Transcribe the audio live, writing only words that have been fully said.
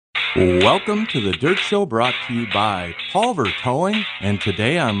Welcome to the Dirt Show, brought to you by Pulver Towing, and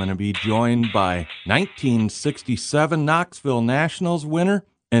today I'm going to be joined by 1967 Knoxville Nationals winner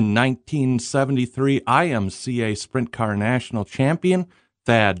and 1973 IMCA Sprint Car National Champion,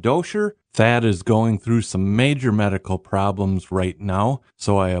 Thad Doscher. Thad is going through some major medical problems right now,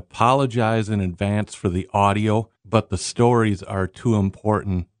 so I apologize in advance for the audio, but the stories are too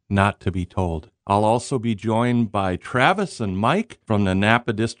important not to be told. I'll also be joined by Travis and Mike from the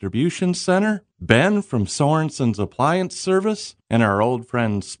Napa Distribution Center, Ben from Sorensen's Appliance Service, and our old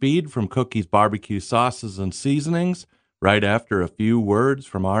friend Speed from Cookie's Barbecue Sauces and Seasonings, right after a few words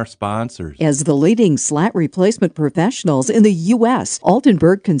from our sponsors. As the leading slat replacement professionals in the U.S.,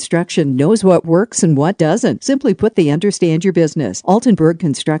 Altenburg Construction knows what works and what doesn't. Simply put, they understand your business. Altenburg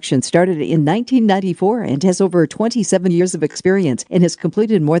Construction started in 1994 and has over 27 years of experience and has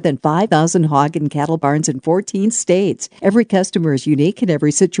completed more than 5,000 hog and cattle barns in 14 states. Every customer is unique and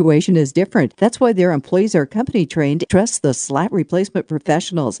every situation is different. That's why their employees are company trained. Trust the slat replacement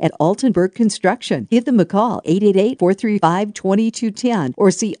professionals at Altenburg Construction. Give them a call, 888-435-2210,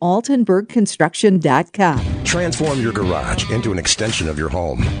 or see altenburgconstruction.com. Transform your garage into an extension of your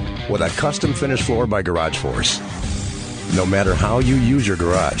home with a custom finished floor by Garage Force. No matter how you use your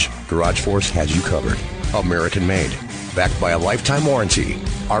garage, Garage Force has you covered. American made, backed by a lifetime warranty.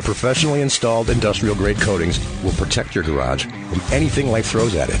 Our professionally installed industrial-grade coatings will protect your garage from anything life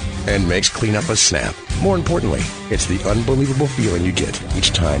throws at it and makes cleanup a snap. More importantly, it's the unbelievable feeling you get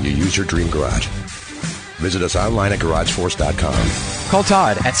each time you use your dream garage. Visit us online at GarageForce.com. Call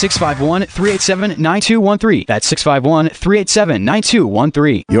Todd at 651-387-9213. That's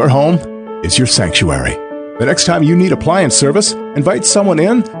 651-387-9213. Your home is your sanctuary. The next time you need appliance service, invite someone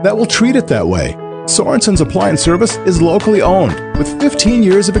in that will treat it that way. Sorensen's Appliance Service is locally owned with 15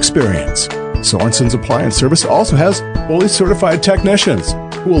 years of experience. Sorensen's Appliance Service also has fully certified technicians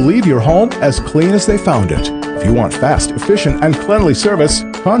who will leave your home as clean as they found it. If you want fast, efficient, and cleanly service,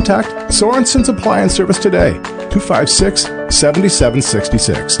 contact Sorensen's Appliance Service today,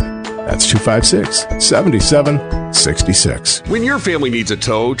 256-7766. That's 256-7766. When your family needs a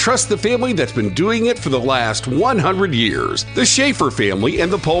tow, trust the family that's been doing it for the last 100 years. The Schaefer family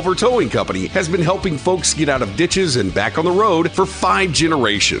and the Pulver Towing Company has been helping folks get out of ditches and back on the road for 5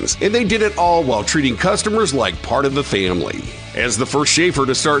 generations. And they did it all while treating customers like part of the family. As the first Schaefer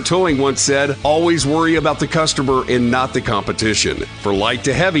to start towing once said, always worry about the customer and not the competition. For light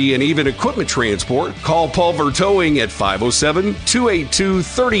to heavy and even equipment transport, call Pulver Towing at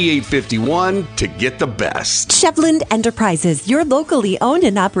 507-282-3851 to get the best. Chevland Enterprises, your locally owned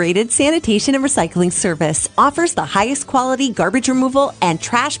and operated sanitation and recycling service, offers the highest quality garbage removal and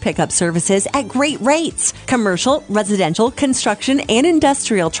trash pickup services at great rates. Commercial, residential, construction, and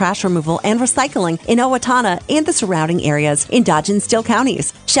industrial trash removal and recycling in Owatonna and the surrounding areas in Dodge and Steele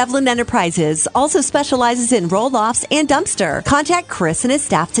counties. Chevland Enterprises also specializes in roll-offs and dumpster. Contact Chris and his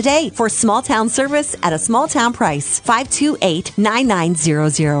staff today for small town service at a small town price.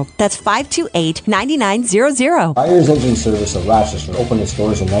 528-9900. That's 528-9900. Byers Engine Service of Rochester opened its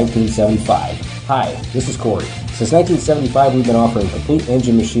doors in 1975. Hi, this is Corey. Since 1975, we've been offering complete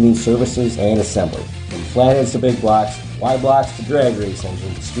engine machining services and assembly. From flatheads to big blocks, Y blocks to drag race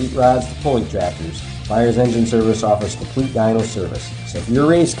engines, street rods to pulley tractors, Byers Engine Service offers complete dyno service. So if your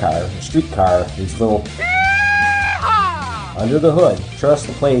race car or street car needs a little under the hood, trust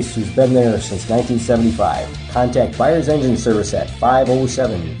the place who's been there since 1975. Contact Byers Engine Service at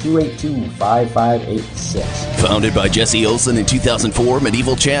 507-282-5586. Founded by Jesse Olson in 2004,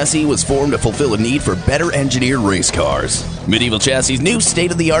 Medieval Chassis was formed to fulfill a need for better engineered race cars. Medieval Chassis' new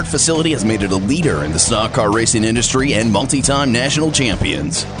state-of-the-art facility has made it a leader in the stock car racing industry and multi-time national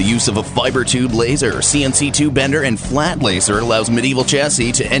champions. The use of a fiber tube laser, CNC tube bender, and flat laser allows Medieval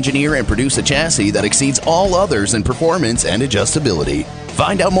Chassis to engineer and produce a chassis that exceeds all others in performance and adjustability.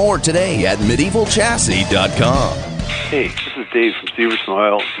 Find out more today at medievalchassis.com. Hey, this is Dave from Severson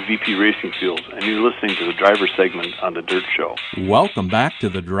Oil, VP Racing Fuels, and you're listening to the driver segment on The Dirt Show. Welcome back to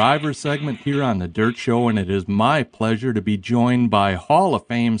the driver segment here on The Dirt Show, and it is my pleasure to be joined by Hall of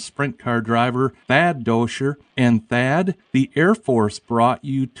Fame sprint car driver Thad Doscher. And Thad, the Air Force brought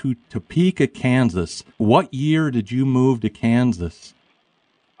you to Topeka, Kansas. What year did you move to Kansas?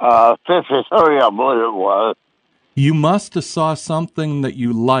 53, I believe it was. You must have saw something that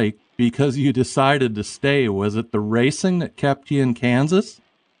you liked because you decided to stay. Was it the racing that kept you in Kansas?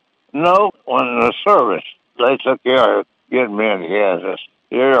 No, when the service, they took care of getting me in Kansas,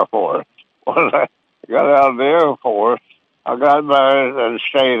 the Air Force. When I got out of the Air Force, I got married and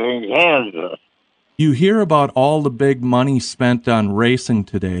stayed in Kansas. You hear about all the big money spent on racing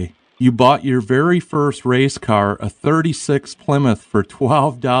today. You bought your very first race car, a 36 Plymouth, for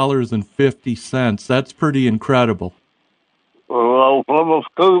 $12.50. That's pretty incredible. Well, Plymouth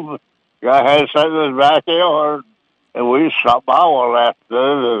Coupe, guy had something in his backyard, and we stopped by one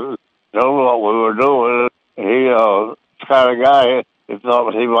afternoon and told him what we were doing. He, the kind of guy who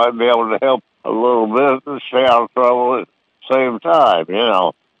thought he might be able to help a little bit and stay out of trouble at the same time, you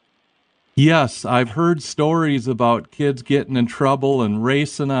know. Yes, I've heard stories about kids getting in trouble and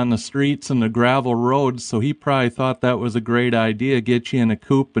racing on the streets and the gravel roads, so he probably thought that was a great idea, get you in a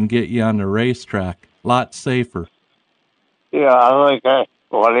coupe and get you on the racetrack. Lot safer. Yeah, I think that's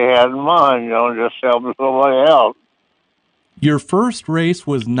what he had in mind, you know, just helping somebody out. Your first race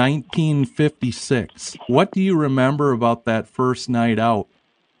was 1956. What do you remember about that first night out?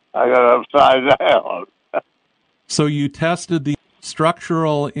 I got upside down. So you tested the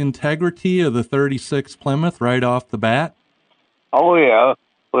structural integrity of the 36 Plymouth right off the bat? Oh, yeah.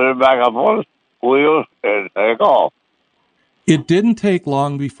 Put it back up on the wheels and take off. It didn't take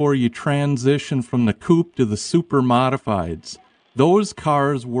long before you transitioned from the coupe to the super modifieds. Those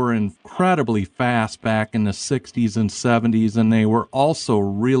cars were incredibly fast back in the 60s and 70s, and they were also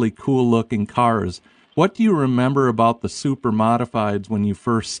really cool-looking cars. What do you remember about the super modifieds when you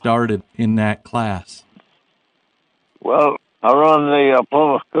first started in that class? Well, I run the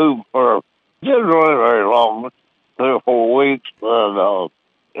Plymouth Coupe for, didn't run it very long, 3 or 4 weeks, but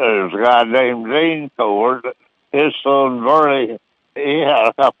there's a guy named Gene Cord. His son, Bernie, he had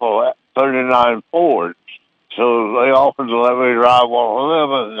a couple of 39 Fords. So they offered to let me drive one of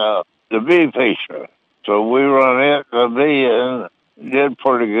them and the B feature. So we run it, the B, and did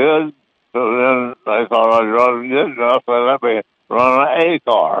pretty good. So then they thought I'd run good enough, they let me run an A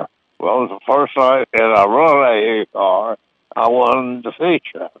car. Well, it was the first night that I run an A car, I won the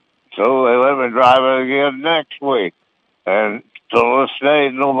feature. So they let me drive it again next week. And to this day,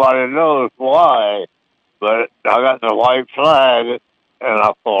 nobody knows why, but I got the white flag and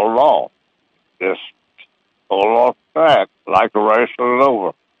I pulled off. Just pulled off the track like the race was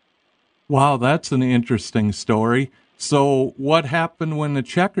over. Wow, that's an interesting story. So what happened when the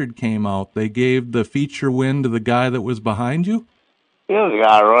checkered came out? They gave the feature win to the guy that was behind you? Yeah, the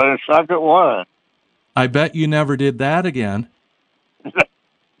guy running second won. I bet you never did that again.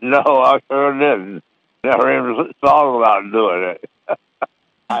 No, I sure didn't. Never even thought about doing it.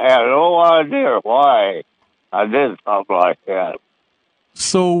 I had no idea why I did something like that.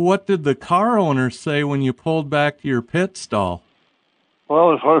 So what did the car owner say when you pulled back to your pit stall?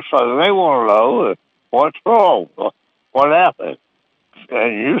 Well, the first thing they want to know is, what's wrong? What happened?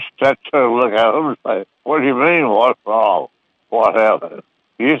 And you sit there and look at them and say, what do you mean, what's wrong? What happened?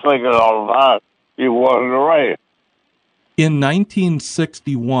 You think it all about you won the race. In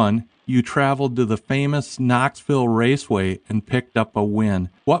 1961, you traveled to the famous Knoxville Raceway and picked up a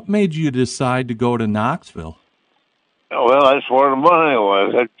win. What made you decide to go to Knoxville? Well, that's where the money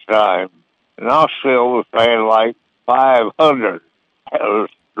was at the time. Knoxville was paying like $500. I was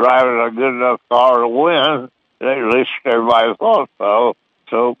driving a good enough car to win. At least everybody thought so.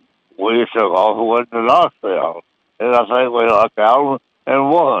 So we took off and went to Knoxville. And I think we lucked out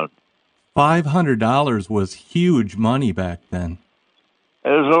and won. $500 was huge money back then. It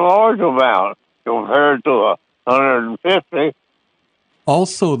was a large amount compared to $150.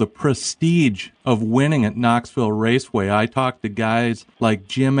 Also, the prestige of winning at Knoxville Raceway. I talked to guys like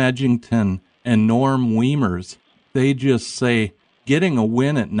Jim Edgington and Norm Wiemers. They just say getting a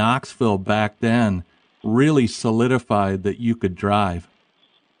win at Knoxville back then really solidified that you could drive.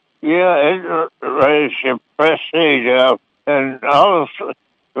 Yeah, it raised your prestige up. And I was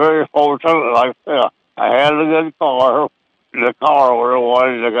very fortunate like that. I had a good car, the car where I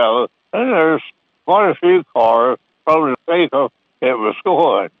wanted to go. And there's quite a few cars from the pickup. It was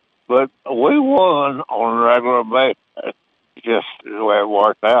good, but we won on a regular basis, just the way it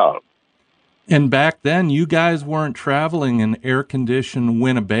worked out. And back then, you guys weren't traveling in air-conditioned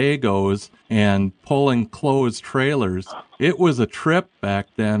Winnebagos and pulling closed trailers. It was a trip back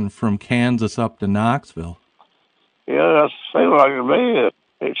then from Kansas up to Knoxville. Yeah, that seemed like to me.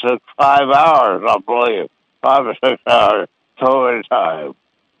 It took 5 hours, I believe, 5 or 6 hours towing time.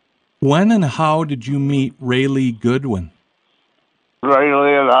 When and how did you meet Rayleigh Goodwin?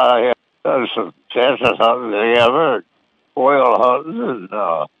 Rayleigh and I had done some Texas hunting together, quail hunting,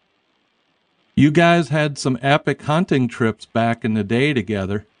 and You guys had some epic hunting trips back in the day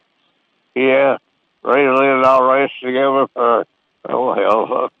together. yeah, Rayleigh and I raced together for, the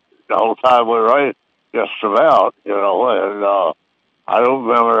whole time we raced, just about, and I don't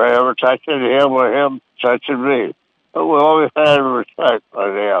remember ever touching him or him touching me. But we always had respect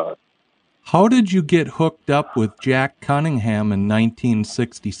for the other. How did you get hooked up with Jack Cunningham in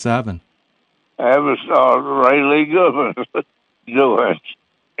 1967? That was Ray Lee Goodman doing.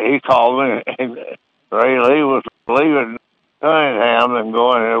 He called me, and Ray Lee was leaving Cunningham and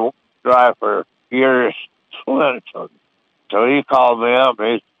going to drive for Gary Swinson. So he called me up.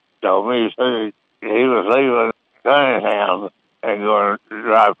 He told me, he said he was leaving Cunningham and going to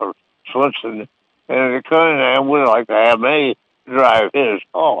drive for Swinson. And the Cunningham would like to have me drive his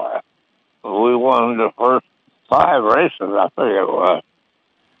car. We won the first 5 races, I think it was.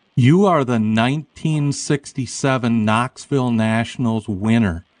 You are the 1967 Knoxville Nationals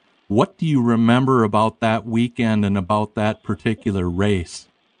winner. What do you remember about that weekend and about that particular race?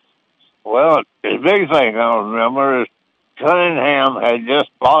 Well, the big thing I remember is Cunningham had just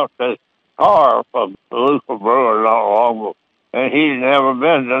bought this car from Luther Brewer not long ago, and he'd never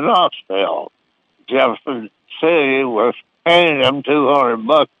been to Knoxville. Jefferson City was paying him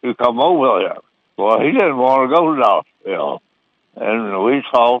 $200 to come over there. Well, he didn't want to go to Knoxville. And we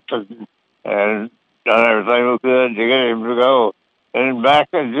talked and done everything we could to get him to go. And back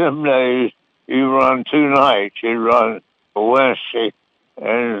in them days, you run 2 nights. You run Wednesday,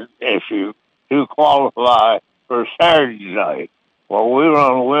 and if you do qualify for Saturday night. Well, we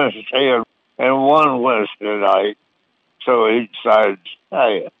run Wednesday and one Wednesday night. So he decided to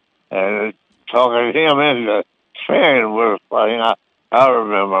stay. And talking him into staying with us, I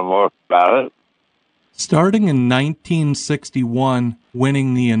remember more about it. Starting in 1961,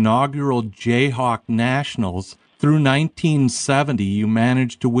 winning the inaugural Jayhawk Nationals, through 1970 you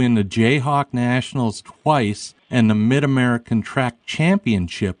managed to win the Jayhawk Nationals twice and the Mid-American Track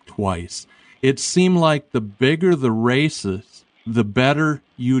Championship twice. It seemed like the bigger the races, the better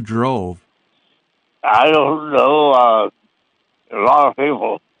you drove. I don't know. A lot of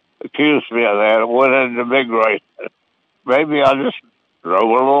people accuse me of that. It went into big races. Maybe I just drove a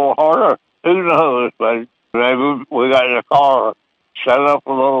little harder. Who knows? But maybe we got the car set up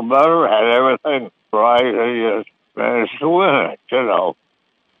a little better, had everything right, and just managed to win it, you know.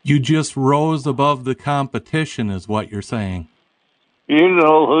 You just rose above the competition is what you're saying. You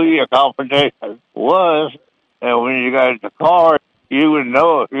know who your competition was, and when you got the car, you would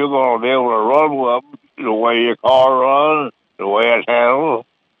know if you're going to be able to run with them, the way your car runs, the way it's handled.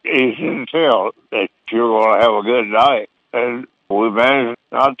 You can tell that you're going to have a good night. And we managed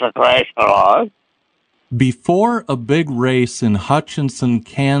not to crash a lot. Before a big race in Hutchinson,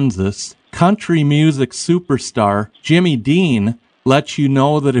 Kansas, country music superstar Jimmy Dean let you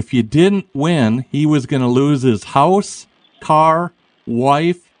know that if you didn't win, he was going to lose his house, car,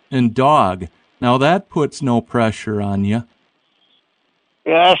 wife, and dog. Now that puts no pressure on you.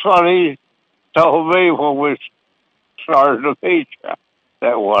 Yeah, that's what he told me when we started the feature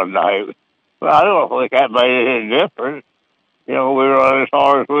that one night. But I don't think that made any difference. You know, we run as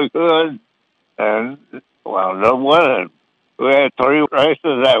hard as we could and wound up winning. We had 3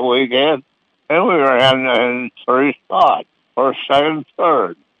 races that weekend, and we ran in 3 spots, first, second,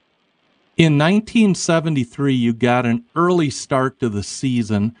 third. In 1973, you got an early start to the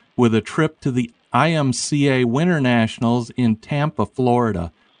season with a trip to the IMCA Winter Nationals in Tampa,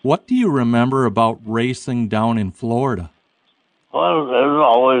 Florida. What do you remember about racing down in Florida? Well, it was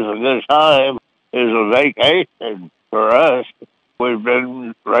always a good time. It was a vacation for us. We've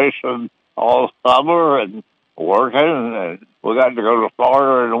been racing all summer and working, and we got to go to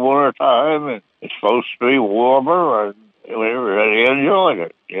Florida in the wintertime, and it's supposed to be warmer, and we really enjoyed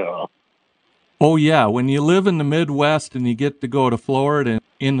it, you know. Oh, yeah. When you live in the Midwest and you get to go to Florida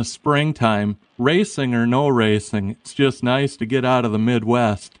in the springtime, racing or no racing, it's just nice to get out of the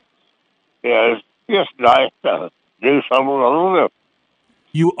Midwest. Yeah, it's just nice to do something a little different.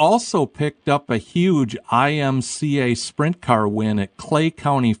 You also picked up a huge IMCA sprint car win at Clay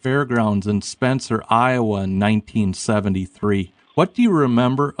County Fairgrounds in Spencer, Iowa in 1973. What do you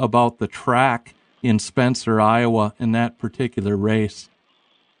remember about the track in Spencer, Iowa in that particular race?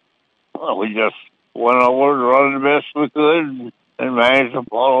 Well, we just went over and run the best we could and managed to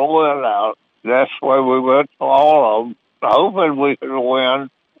pull a win out. That's why we went to all of them, hoping we could win,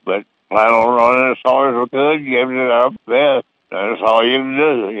 but plan on running as hard as we could, giving it our best. That's all you can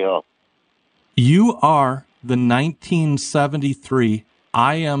do, you know. You are the 1973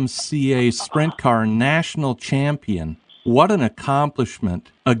 IMCA Sprint Car National Champion. What an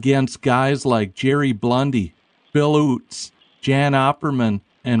accomplishment against guys like Jerry Blundy, Bill Oots, Jan Opperman,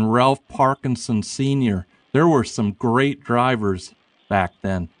 and Ralph Parkinson Sr. There were some great drivers back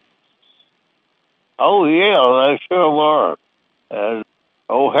then. Oh, yeah, they sure were. And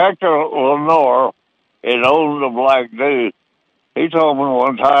Hector Lenore, it owned the Black Dude. He told me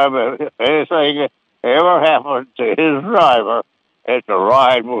one time that if anything ever happened to his driver, that the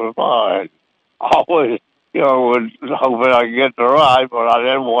ride was fine. always, was hoping I could get the ride, but I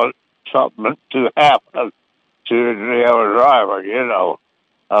didn't want something to happen to the other driver.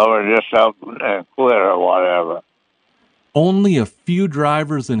 I would just up and quit or whatever. Only a few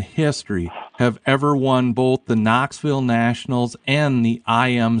drivers in history have ever won both the Knoxville Nationals and the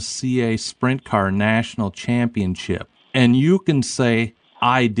IMCA Sprint Car National Championship. And you can say,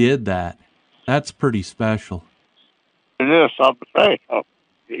 I did that. That's pretty special. It is something special.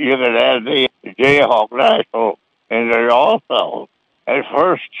 You could add the Jayhawk National in there also. At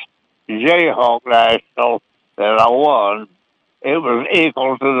first Jayhawk National that I won, it was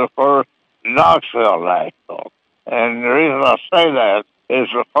equal to the first Knoxville National. And the reason I say that is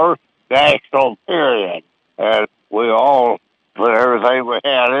the first national period. And we all put everything we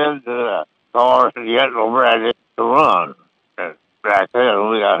had into the cars and get them ready to run. And back then,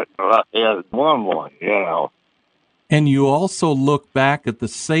 we got lucky and won one. And you also look back at the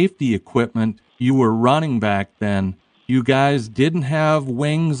safety equipment you were running back then. You guys didn't have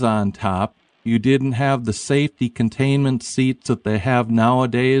wings on top. You didn't have the safety containment seats that they have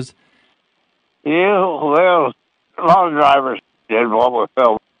nowadays. Yeah, well, a lot of drivers did what we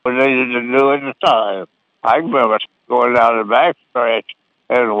felt we needed to do at the time. I remember going down the back stretch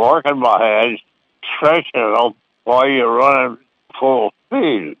and working my hands, stretching them while you're running full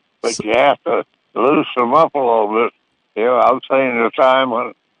speed. But you have to loosen them up a little bit. I've seen the time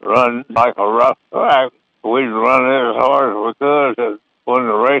when run like a rough track. We'd run it as hard as we could, and when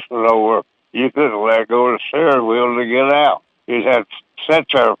the race was over, you couldn't let go of the steering wheel to get out. You'd have to sit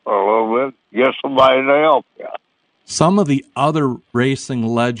there for a little bit, get somebody to help you. Some of the other racing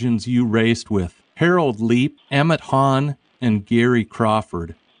legends you raced with, Harold Leap, Emmett Hahn, and Gary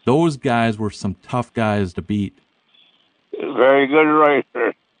Crawford. Those guys were some tough guys to beat. Very good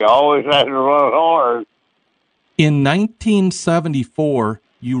racers. You always had to run hard. In 1974,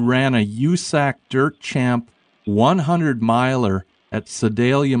 you ran a USAC Dirt Champ 100-miler at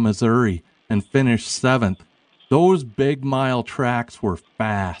Sedalia, Missouri, and finished 7th. Those big mile tracks were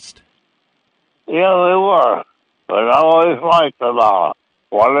fast. Yeah, they were. But I always liked them all.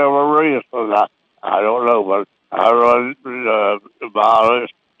 Whatever reason, I don't know, but I run about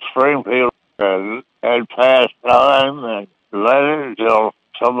Springfield and had past time and let it until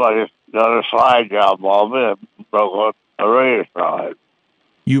somebody done a slide job on me and broke up a race ride.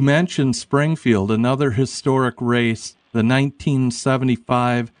 You mentioned Springfield, another historic race, the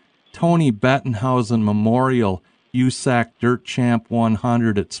 1975 Tony Bettenhausen Memorial USAC Dirt Champ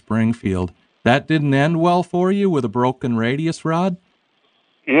 100 at Springfield. That didn't end well for you with a broken radius rod?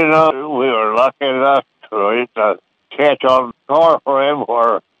 We were lucky enough to catch on the car frame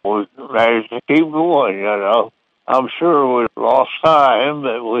where we managed to keep going, I'm sure we lost time,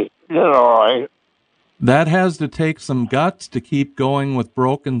 but we did all right. That has to take some guts to keep going with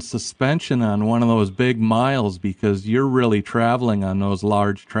broken suspension on one of those big miles because you're really traveling on those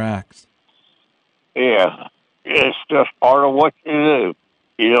large tracks. Yeah, it's just part of what you do.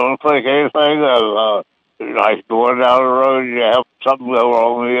 You don't think anything of like going down the road, you have something go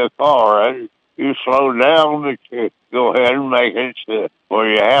wrong with your car, and you slow down, but you go ahead and make it to where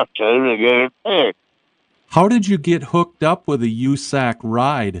you have to get it fixed. How did you get hooked up with a USAC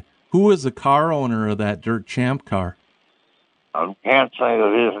ride? Who was the car owner of that Dirt Champ car? I can't think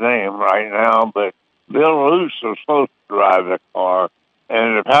of his name right now, but Bill Luce was supposed to drive the car,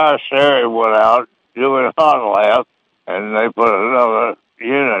 and the power steering went out doing hot laps, and they put another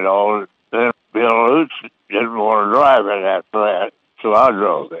unit on it. Then Bill Luce didn't want to drive it after that, so I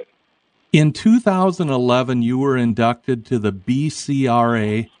drove it. In 2011, you were inducted to the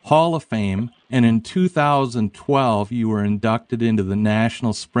BCRA Hall of Fame, and in 2012, you were inducted into the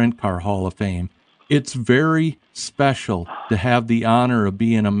National Sprint Car Hall of Fame. It's very special to have the honor of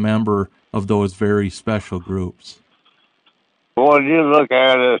being a member of those very special groups. Well, you look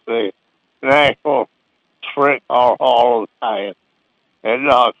at it as the National Sprint Car Hall of Fame in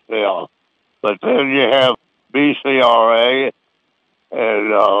Knoxville, but then you have BCRA,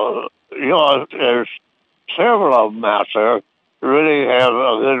 and there's several of them out there who really have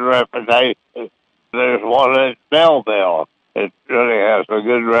a good reputation. There's one at Belleville that really has a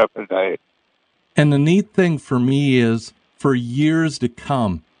good reputation. And the neat thing for me is, for years to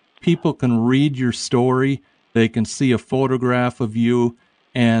come, people can read your story, they can see a photograph of you,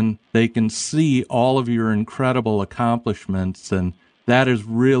 and they can see all of your incredible accomplishments, and that is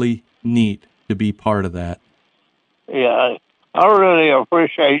really neat to be part of that. Yeah, I really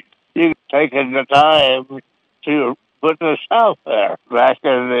appreciate you taking the time to put this out there. Back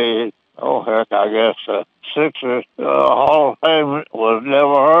in the, I guess the 60s, Hall of Fame was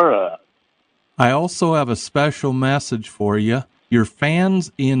never heard of. I also have a special message for you. Your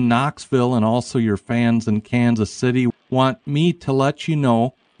fans in Knoxville and also your fans in Kansas City want me to let you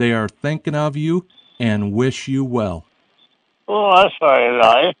know they are thinking of you and wish you well. Well, that's very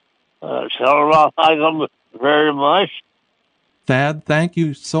nice. Tell them I thank them very much. Thad, thank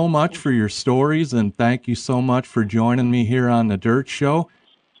you so much for your stories, and thank you so much for joining me here on the Dirt Show.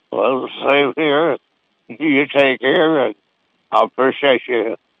 Well, same here. You take care, and I appreciate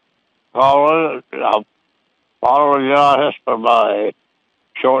you calling. I'm apologize for my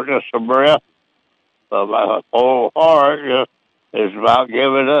shortness of breath, but my whole heart is about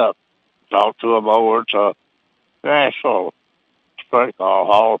giving up. Talked to them over to National Sprint Car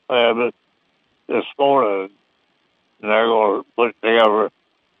Hall of Fame this morning. And they're going to put together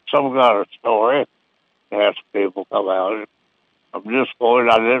some kind of story. Have people come out. I'm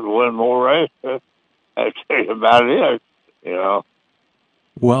disappointed I didn't win more races. That's about it, you know.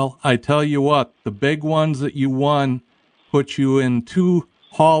 Well, I tell you what, the big ones that you won put you in 2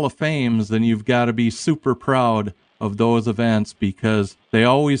 Hall of Fames, and you've got to be super proud of those events because they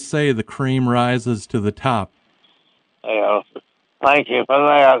always say the cream rises to the top. Yeah, thank you for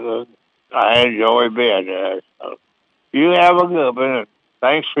that. I enjoy being there. So you have a good one.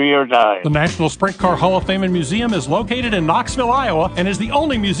 Thanks for your time. The National Sprint Car Hall of Fame and Museum is located in Knoxville, Iowa, and is the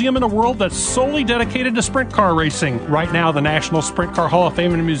only museum in the world that's solely dedicated to sprint car racing. Right now, the National Sprint Car Hall of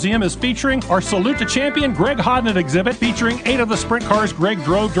Fame and Museum is featuring our Salute to Champion Greg Hodnett exhibit, featuring 8 of the sprint cars Greg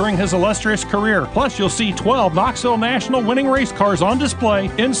drove during his illustrious career. Plus, you'll see 12 Knoxville National winning race cars on display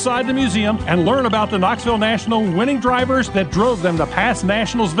inside the museum and learn about the Knoxville National winning drivers that drove them to past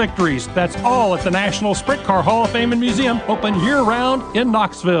Nationals victories. That's all at the National Sprint Car Hall of Fame and Museum, open year-round in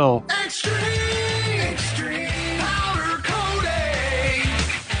Knoxville. Extreme powder coating.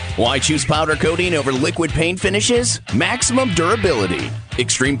 Why choose powder coating over liquid paint finishes? Maximum durability.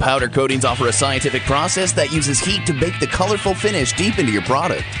 Extreme powder coatings offer a scientific process that uses heat to bake the colorful finish deep into your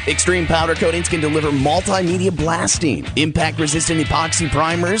product. Extreme powder coatings can deliver multimedia blasting, impact-resistant epoxy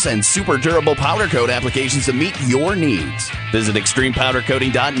primers, and super durable powder coat applications to meet your needs. Visit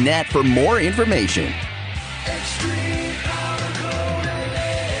extremepowdercoating.net for more information.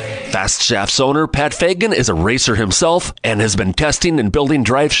 Fast Shafts owner Pat Fagan is a racer himself and has been testing and building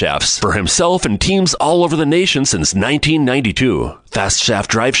drive shafts for himself and teams all over the nation since 1992. Fast Shaft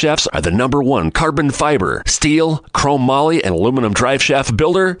drive shafts are the #1 carbon fiber, steel, chrome moly, and aluminum drive shaft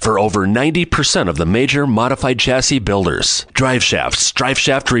builder for over 90% of the major modified chassis builders. Drive shafts, drive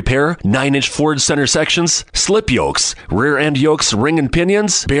shaft repair, 9-inch Ford center sections, slip yokes, rear end yokes, ring and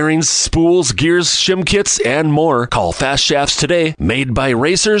pinions, bearings, spools, gears, shim kits, and more. Call Fast Shafts today, made by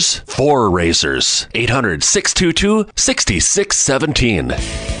racers for racers. 800-622-6617.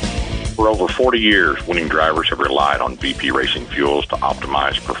 For over 40 years, winning drivers have relied on VP Racing Fuels to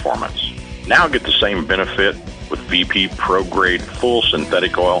optimize performance. Now get the same benefit with VP Pro Grade Full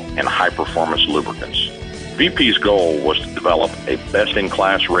Synthetic Oil and High Performance Lubricants. VP's goal was to develop a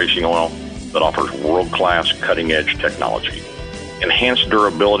best-in-class racing oil that offers world-class cutting-edge technology, enhanced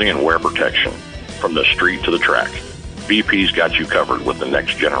durability and wear protection from the street to the track. VP's got you covered with the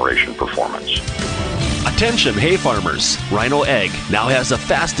next generation performance. Attention hay farmers, Rhino Ag now has a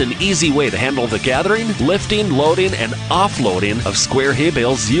fast and easy way to handle the gathering, lifting, loading, and offloading of square hay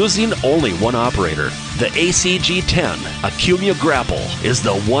bales using only one operator. The ACG-10 Acumia Grapple is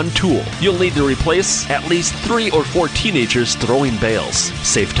the one tool you'll need to replace at least 3 or 4 teenagers throwing bales.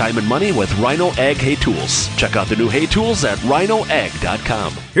 Save time and money with Rhino Ag Hay Tools. Check out the new hay tools at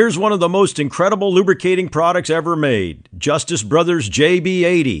rhinoag.com. Here's one of the most incredible lubricating products ever made, Justice Brothers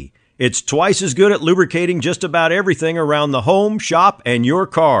JB80. It's twice as good at lubricating just about everything around the home, shop, and your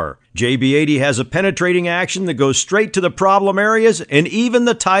car. JB80 has a penetrating action that goes straight to the problem areas and even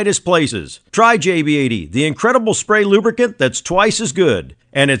the tightest places. Try JB80, the incredible spray lubricant that's twice as good,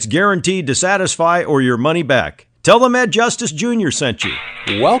 and it's guaranteed to satisfy or your money back. Tell them Ed Justice Jr. sent you.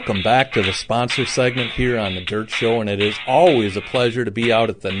 Welcome back to the sponsor segment here on The Dirt Show, and it is always a pleasure to be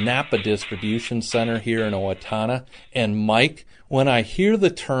out at the Napa Distribution Center here in Owatonna. And Mike, when I hear the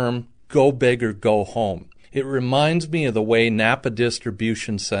term go big or go home, it reminds me of the way Napa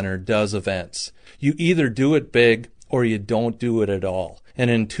Distribution Center does events. You either do it big or you don't do it at all. And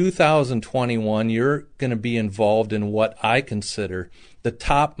in 2021, you're going to be involved in what I consider the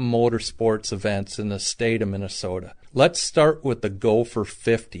top motorsports events in the state of Minnesota. Let's start with the Go for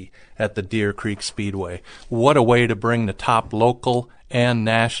 50 at the Deer Creek Speedway. What a way to bring the top local and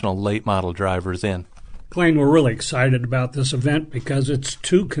national late model drivers in. Clayton, we're really excited about this event because it's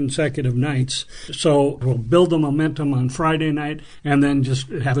 2 consecutive nights. So we'll build the momentum on Friday night and then just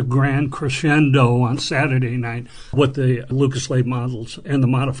have a grand crescendo on Saturday night with the Lucas late models and the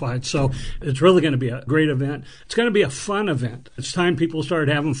modified. So it's really going to be a great event. It's going to be a fun event. It's time people start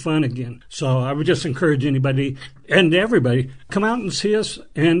having fun again. So I would just encourage anybody and everybody, come out and see us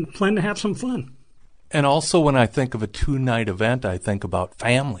and plan to have some fun. And also when I think of a 2-night event, I think about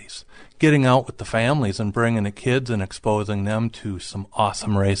families. Getting out with the families and bringing the kids and exposing them to some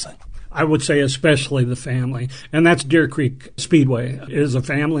awesome racing. I would say especially the family. And that's Deer Creek Speedway. It is a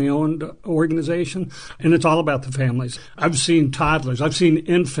family-owned organization, and it's all about the families. I've seen toddlers. I've seen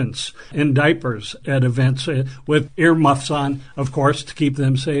infants in diapers at events with earmuffs on, of course, to keep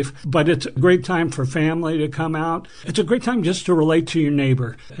them safe. But it's a great time for family to come out. It's a great time just to relate to your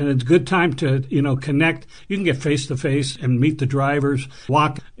neighbor. And it's a good time to, connect. You can get face-to-face and meet the drivers,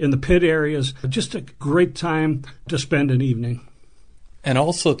 walk in the pit areas. Just a great time to spend an evening. And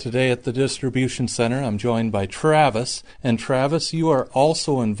also today at the Distribution Center, I'm joined by Travis. And Travis, you are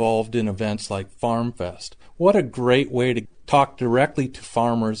also involved in events like Farm Fest. What a great way to talk directly to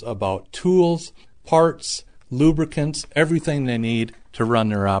farmers about tools, parts, lubricants, everything they need to run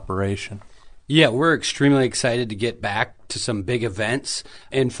their operation. Yeah, we're extremely excited to get back to some big events,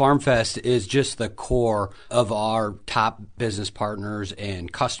 and Farm Fest is just the core of our top business partners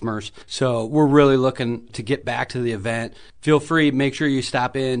and customers. So we're really looking to get back to the event. Feel free, make sure you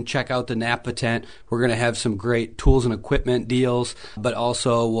stop in, check out the Napa tent. We're going to have some great tools and equipment deals, but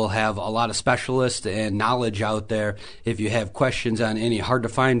also we'll have a lot of specialists and knowledge out there. If you have questions on any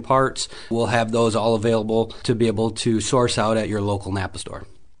hard-to-find parts, we'll have those all available to be able to source out at your local Napa store.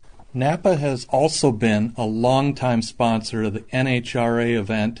 Napa has also been a longtime sponsor of the NHRA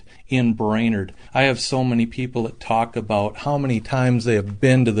event in Brainerd. I have so many people that talk about how many times they have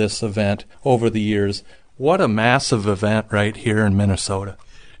been to this event over the years. What a massive event right here in Minnesota.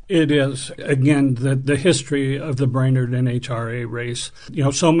 It is. Again, the history of the Brainerd NHRA race.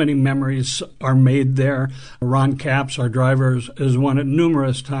 So many memories are made there. Ron Capps, our driver, has won it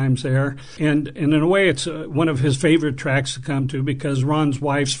numerous times there. And in a way, it's one of his favorite tracks to come to because Ron's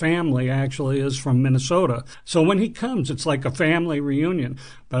wife's family actually is from Minnesota. So when he comes, it's like a family reunion.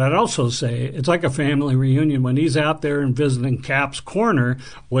 But I'd also say it's like a family reunion when he's out there and visiting Cap's Corner,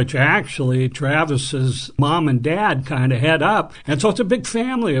 which actually Travis's mom and dad kind of head up. And so it's a big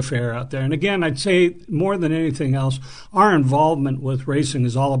family affair out there. And again, I'd say more than anything else, our involvement with racing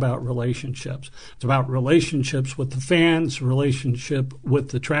is all about relationships. It's about relationships with the fans, relationship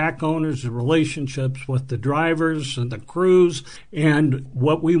with the track owners, relationships with the drivers and the crews. And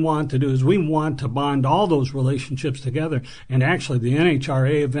what we want to do is we want to bond all those relationships together. And actually, the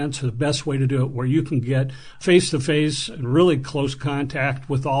NHRA events are the best way to do it, where you can get face-to-face and really close contact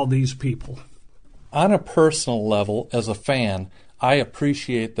with all these people. On a personal level, as a fan, I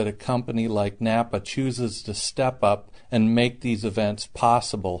appreciate that a company like Napa chooses to step up and make these events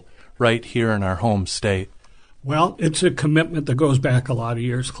possible right here in our home state. Well, it's a commitment that goes back a lot of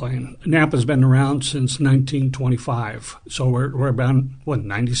years, Clayton. Napa's been around since 1925, so we're about,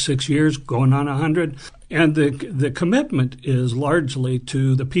 96 years, going on 100. And the commitment is largely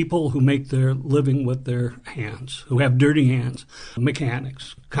to the people who make their living with their hands, who have dirty hands,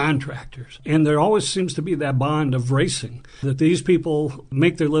 mechanics, contractors. And there always seems to be that bond of racing, that these people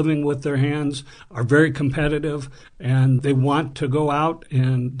make their living with their hands, are very competitive, and they want to go out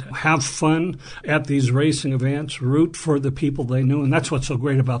and have fun at these racing events, root for the people they knew. And that's what's so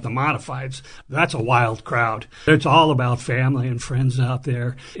great about the modifieds. That's a wild crowd. It's all about family and friends out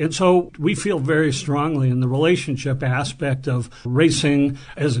there. And so we feel very strongly in the relationship aspect of racing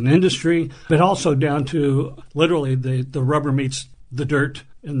as an industry, but also down to literally the rubber meets the dirt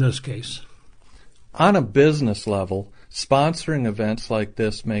in this case. On a business level, sponsoring events like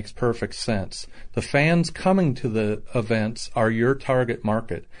this makes perfect sense. The fans coming to the events are your target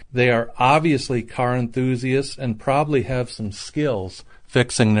market. They are obviously car enthusiasts and probably have some skills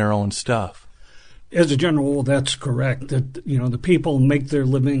fixing their own stuff. As a general rule, that's correct, that, the people make their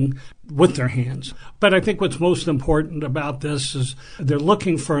living with their hands. But I think what's most important about this is they're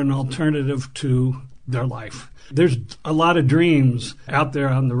looking for an alternative to their life. There's a lot of dreams out there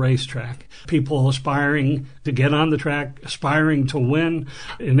on the racetrack. People aspiring to get on the track, aspiring to win.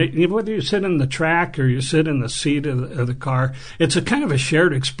 And whether you sit in the track or you sit in the seat of the car, it's a kind of a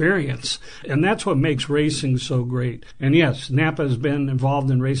shared experience. And that's what makes racing so great. And yes, Napa has been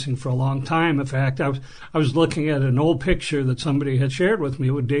involved in racing for a long time. In fact, I was looking at an old picture that somebody had shared with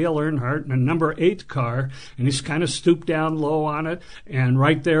me with Dale Earnhardt in a number 8 car, and he's kind of stooped down low on it. And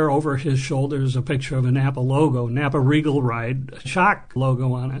right there over his shoulder is a picture of a Napa logo, Napa Regal Ride, shock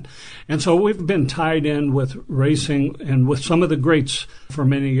logo on it. And so so we've been tied in with racing and with some of the greats for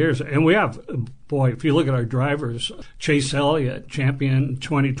many years. And we have, boy, if you look at our drivers, Chase Elliott, champion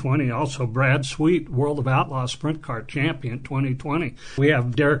 2020. Also Brad Sweet, World of Outlaws Sprint Car champion 2020. We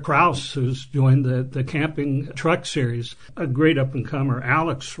have Derek Kraus, who's joined the Camping Truck Series, a great up-and-comer.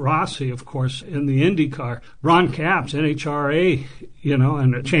 Alex Rossi, of course, in the IndyCar. Ron Capps, NHRA,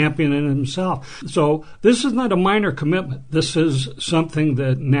 and a champion in himself. So this is not a minor commitment. This is something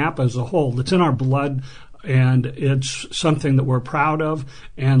that Napa as a whole, it's in our blood, and it's something that we're proud of.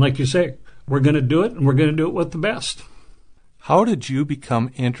 And like you say, we're going to do it, and we're going to do it with the best. How did you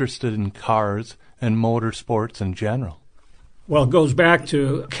become interested in cars and motorsports in general? Well, it goes back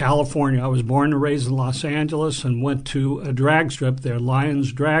to California. I was born and raised in Los Angeles and went to a drag strip there,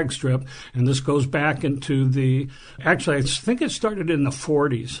 Lions Drag Strip. And this goes back into actually, I think it started in the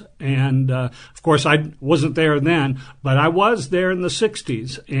 40s. And, of course, I wasn't there then, but I was there in the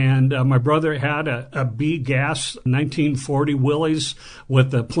 60s. And my brother had a B-gas 1940 Willys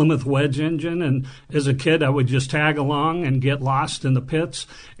with a Plymouth Wedge engine. And as a kid, I would just tag along and get lost in the pits.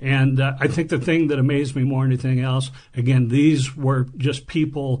 And I think the thing that amazed me more than anything else, again, these were just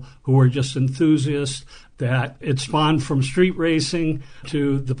people who were just enthusiasts, that it spawned from street racing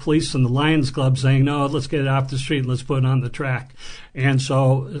to the police and the Lions Club saying, no, let's get it off the street and let's put it on the track. And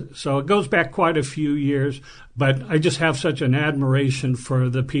so it goes back quite a few years, but I just have such an admiration for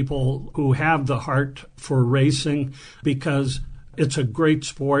the people who have the heart for racing, because it's a great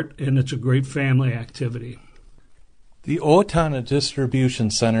sport and it's a great family activity. The Owatonna Distribution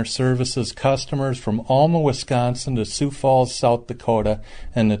Center services customers from Alma, Wisconsin to Sioux Falls, South Dakota,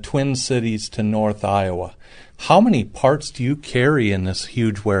 and the Twin Cities to North Iowa. How many parts do you carry in this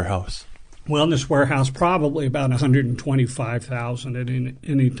huge warehouse? Well, in this warehouse, probably about 125,000 at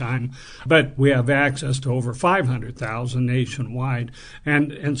any time. But we have access to over 500,000 nationwide.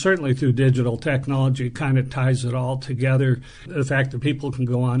 And certainly through digital technology, it kind of ties it all together. The fact that people can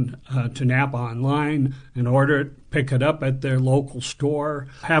go on to Napa online and order it, pick it up at their local store,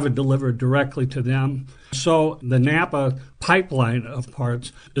 have it delivered directly to them. So the Napa pipeline of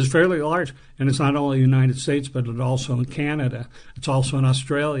parts is fairly large, and it's not only the United States, but it's also in Canada. It's also in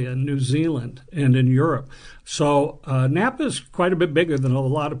Australia and New Zealand and in Europe. So Napa is quite a bit bigger than a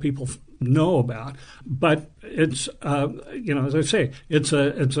lot of people know about. But it's, as I say, it's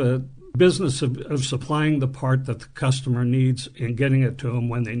a business of supplying the part that the customer needs and getting it to them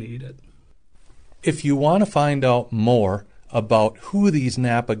when they need it. If you want to find out more about who these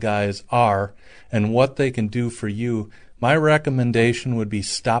Napa guys are and what they can do for you, my recommendation would be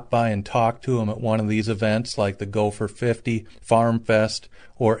stop by and talk to them at one of these events like the Gopher 50, Farm Fest,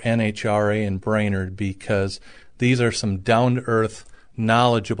 or NHRA in Brainerd, because these are some down-to-earth,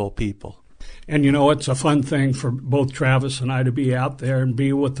 knowledgeable people. And, it's a fun thing for both Travis and I to be out there and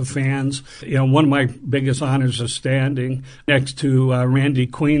be with the fans. One of my biggest honors is standing next to Randy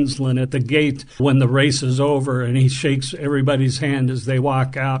Queensland at the gate when the race is over, and he shakes everybody's hand as they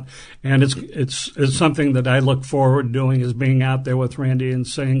walk out. And it's something that I look forward to doing, is being out there with Randy and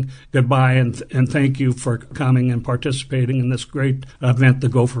saying goodbye and thank you for coming and participating in this great event, the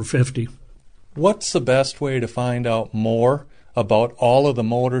Gopher 50. What's the best way to find out more about all of the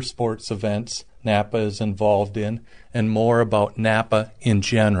motorsports events Napa is involved in, and more about Napa in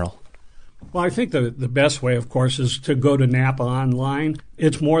general? Well, I think the best way, of course, is to go to Napa online.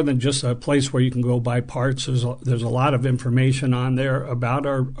 It's more than just a place where you can go buy parts. There's a lot of information on there about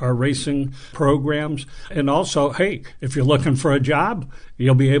our racing programs. And also, hey, if you're looking for a job,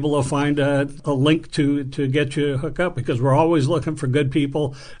 you'll be able to find a link to get you hooked up, because we're always looking for good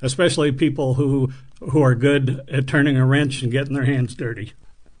people, especially people who are good at turning a wrench and getting their hands dirty.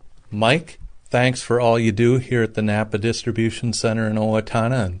 Mike, thanks for all you do here at the Napa Distribution Center in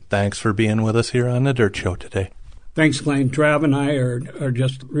Owatonna, and thanks for being with us here on the Dirt Show today. Thanks, Glenn. Trav and I are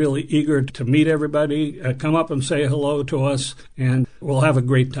just really eager to meet everybody. Come up and say hello to us, and we'll have a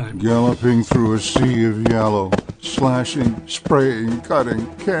great time. Galloping through a sea of yellow, slashing, spraying,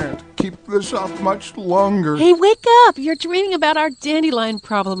 cutting. Can't keep this up much longer. Hey, wake up! You're dreaming about our dandelion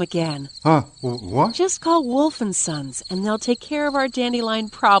problem again. Huh? What? Just call Wolf & Sons, and they'll take care of our dandelion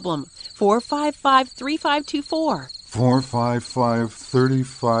problem. 455-3524.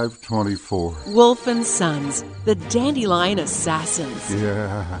 455-3524. Wolf & Sons, the Dandelion Assassins.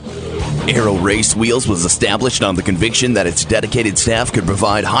 Yeah. Aero Race Wheels was established on the conviction that its dedicated staff could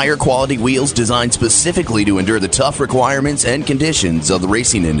provide higher quality wheels designed specifically to endure the tough requirements and conditions of the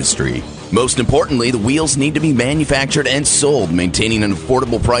racing industry. Most importantly, the wheels need to be manufactured and sold, maintaining an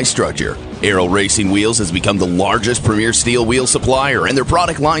affordable price structure. Aero Racing Wheels has become the largest premier steel wheel supplier, and their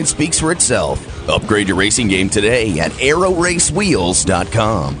product line speaks for itself. Upgrade your racing game today at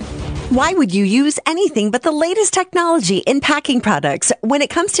aeroracewheels.com. Why would you use anything but the latest technology in packing products when it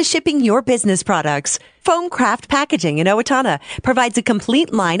comes to shipping your business products? Foamcraft Packaging in Owatonna provides a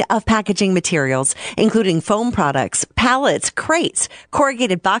complete line of packaging materials, including foam products, pallets, crates,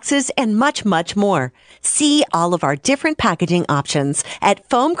 corrugated boxes, and much, much more. See all of our different packaging options at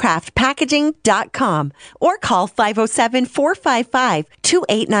foamcraftpackaging.com or call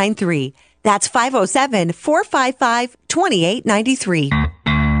 507-455-2893. That's 507-455-2893.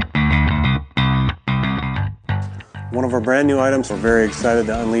 One of our brand new items, we're very excited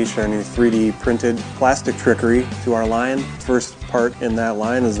to unleash our new 3D printed plastic trickery to our line. First part in that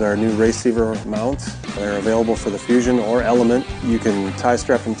line is our new Raceiver mounts. They're available for the Fusion or Element. You can tie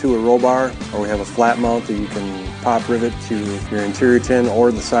strap them to a roll bar, or we have a flat mount that you can pop rivet to your interior tin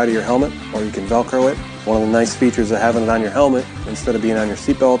or the side of your helmet, or you can Velcro it. One of the nice features of having it on your helmet, instead of being on your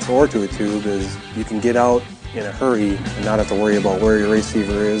seatbelts or to a tube, is you can get out in a hurry and not have to worry about where your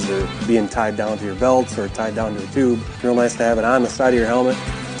receiver is or being tied down to your belts or tied down to a tube. It's real nice to have it on the side of your helmet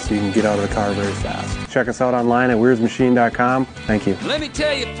so you can get out of the car very fast. Check us out online at weirdsmachine.com. Thank you. Let me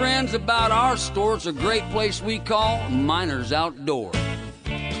tell you, friends, about our store. It's a great place we call Miners Outdoor.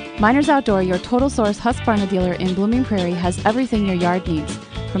 Miners Outdoor, your total source Husqvarna dealer in Blooming Prairie, has everything your yard needs.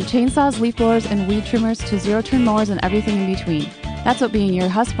 From chainsaws, leaf blowers, and weed trimmers to zero-turn mowers and everything in between. That's what being your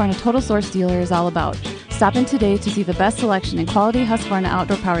Husqvarna Total Source dealer is all about. Stop in today to see the best selection in quality Husqvarna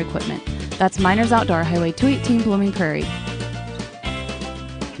outdoor power equipment. That's Miners Outdoor, Highway 218, Blooming Prairie.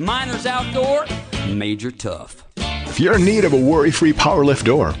 Miners Outdoor, Major Tough. If you're in need of a worry-free power lift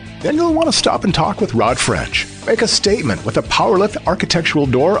door, then you'll want to stop and talk with Rod French. Make a statement with a PowerLift architectural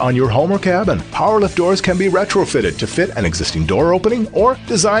door on your home or cabin. PowerLift doors can be retrofitted to fit an existing door opening or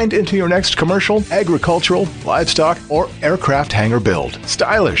designed into your next commercial, agricultural, livestock, or aircraft hangar build.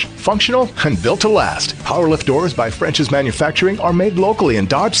 Stylish, functional, and built to last. PowerLift doors by French's Manufacturing are made locally in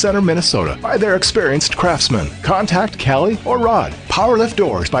Dodge Center, Minnesota by their experienced craftsmen. Contact Callie or Rod. PowerLift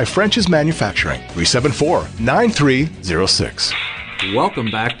doors by French's Manufacturing. 374-9306. Welcome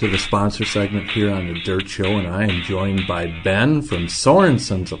back to the sponsor segment here on the Dirt Show, and I am joined by Ben from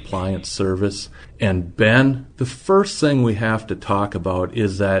Sorensen's Appliance Service. And Ben, the first thing we have to talk about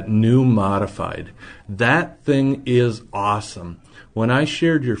is that new Modified. That thing is awesome. When I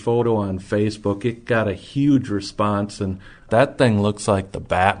shared your photo on Facebook, it got a huge response, and that thing looks like the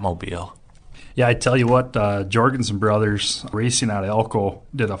Batmobile. Yeah, I tell you what, Jorgensen Brothers Racing out of Elko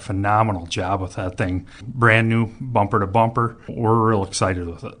did a phenomenal job with that thing. Brand new, bumper to bumper. We're real excited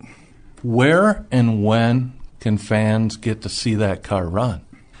with it. Where and when can fans get to see that car run?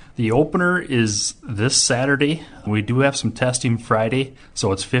 The opener is this Saturday. We do have some testing Friday,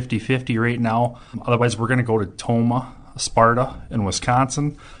 so it's 50-50 right now. Otherwise, we're going to go to Tomah, Sparta in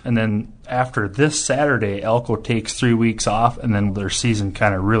Wisconsin, and then after this Saturday, Elko takes 3 weeks off, and then their season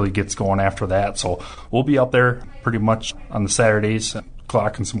kind of really gets going after that. So we'll be up there pretty much on the Saturdays,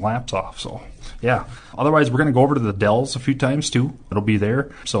 clocking some laps off. So yeah. Otherwise, we're going to go over to the Dells a few times too. It'll be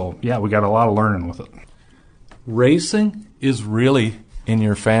there. So yeah, we got a lot of learning with it. Racing is really in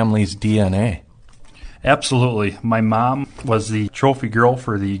your family's DNA. Absolutely. My mom was the trophy girl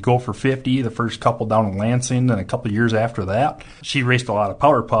for the Gopher 50, the first couple down in Lansing, and a couple of years after that. She raced a lot of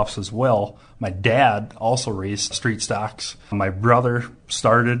Power Puffs as well. My dad also raced street stocks. My brother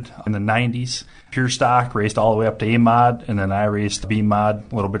started in the 90s. Pure stock, raced all the way up to A-Mod, and then I raced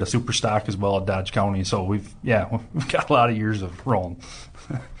B-Mod, a little bit of super stock as well at Dodge County. So we've got a lot of years of rolling.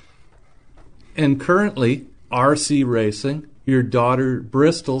 And currently, RC Racing, your daughter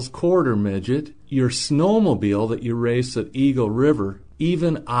Bristol's quarter midget, your snowmobile that you race at Eagle River,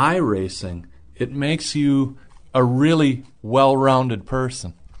 even iRacing. It makes you a really well-rounded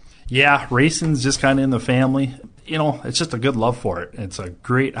person. Yeah, racing's just kind of in the family. You know, it's just a good love for it. It's a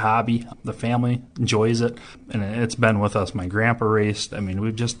great hobby. The family enjoys it, and it's been with us. My grandpa raced. I mean,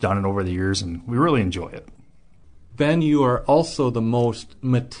 we've just done it over the years, and we really enjoy it. Ben, you are also the most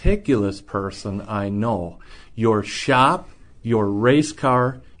meticulous person I know. Your shop, your race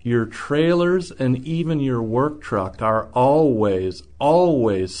car, your trailers, and even your work truck are always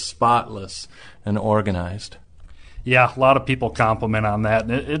spotless and organized. Yeah, a lot of people compliment on that,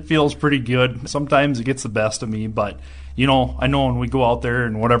 and it feels pretty good. Sometimes it gets the best of me, but you know, I know when we go out there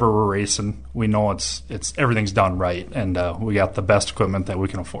and whatever we're racing, we know it's everything's done right, and we got the best equipment that we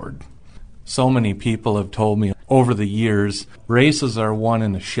can afford. So many people have told me over the years, races are won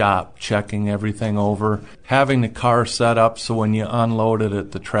in the shop, checking everything over, having the car set up so when you unload it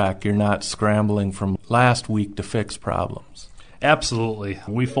at the track, you're not scrambling from last week to fix problems. Absolutely.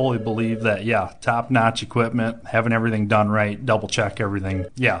 We fully believe that, yeah, top-notch equipment, having everything done right, double-check everything.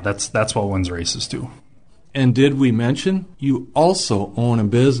 Yeah, that's what wins races too. And did we mention you also own a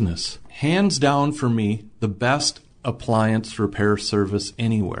business? Hands down for me, the best appliance repair service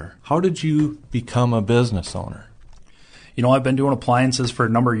anywhere. How did you become a business owner? You know, I've been doing appliances for a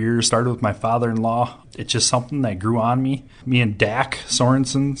number of years. Started with my father-in-law. It's just something that grew on me. Me and Dak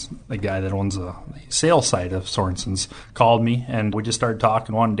Sorensen's, the guy that owns the sales side of Sorensen's, called me, and we just started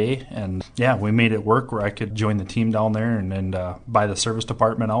talking one day. And yeah, we made it work where I could join the team down there and buy the service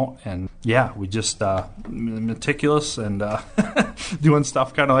department out. And yeah, we just meticulous and doing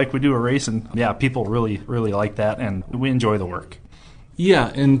stuff kind of like we do at racing. Yeah, people really, really like that, and we enjoy the work.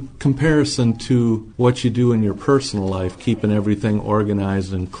 Yeah, in comparison to what you do in your personal life, keeping everything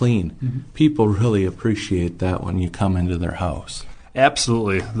organized and clean, people really appreciate that when you come into their house.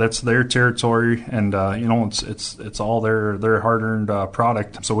 Absolutely, that's their territory, and you know, it's all their hard-earned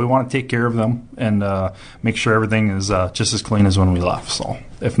product. So we want to take care of them and make sure everything is just as clean as when we left. So,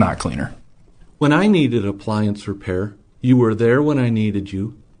 if not cleaner. When I needed appliance repair, you were there when I needed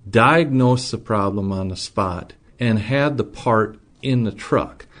you, diagnosed the problem on the spot, and had the part in the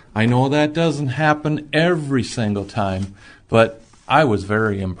truck. I know that doesn't happen every single time, but I was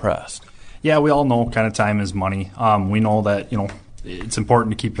very impressed. Yeah, we all know kind of time is money. We know that, you know, it's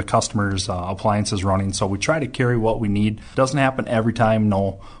important to keep the customers' appliances running, so we try to carry what we need. Doesn't happen every time,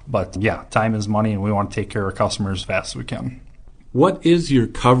 no, but yeah, time is money, and we want to take care of our customers as fast as we can. What is your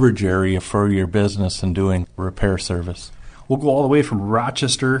coverage area for your business and doing repair service? We'll go all the way from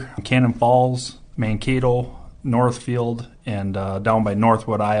Rochester, Cannon Falls, Mankato, Northfield, and down by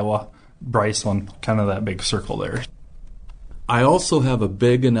Northwood, Iowa, Bryceland, kind of that big circle there. I also have a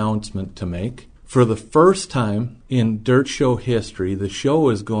big announcement to make. For the first time in Dirt Show history, the show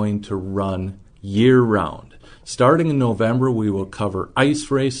is going to run year-round. Starting in November, we will cover ice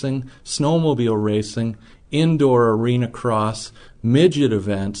racing, snowmobile racing, indoor arena cross, midget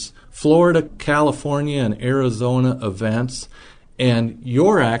events, Florida, California, and Arizona events, and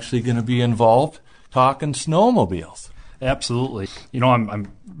you're actually going to be involved talking snowmobiles. Absolutely. You know,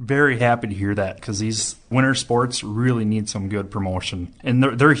 I'm very happy to hear that, because these winter sports really need some good promotion. And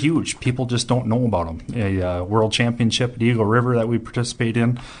they're huge. People just don't know about them. A World Championship at Eagle River that we participate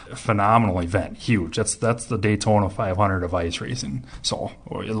in, a phenomenal event, huge. That's the Daytona 500 of ice racing. So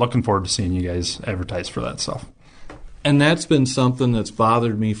we're looking forward to seeing you guys advertise for that stuff. And that's been something that's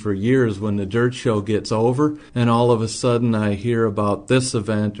bothered me for years when the Dirt Show gets over and all of a sudden I hear about this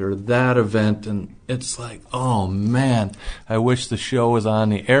event or that event, and it's like, oh man, I wish the show was on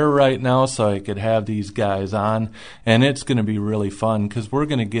the air right now so I could have these guys on. And it's going to be really fun because we're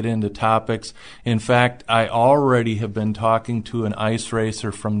going to get into topics. In fact, I already have been talking to an ice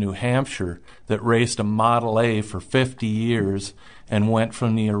racer from New Hampshire that raced a Model A for 50 years and went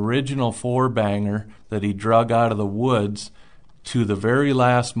from the original four-banger that he drug out of the woods to the very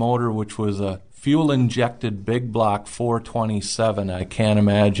last motor, which was a fuel-injected big block 427. I can't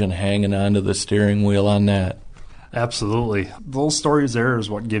imagine hanging onto the steering wheel on that. Absolutely. Those stories there is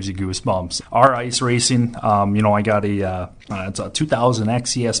what gives you goosebumps. Our ice racing, you know, I got it's a 2000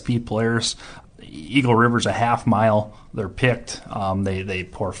 XESP Polaris. Eagle River's a half mile. They're picked. They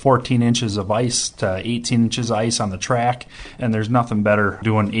pour 14 inches of ice to 18 inches of ice on the track, and there's nothing better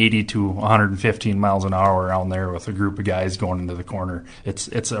doing 80 to 115 miles an hour around there with a group of guys going into the corner.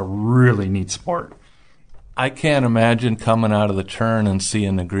 It's a really neat sport. I can't imagine coming out of the turn and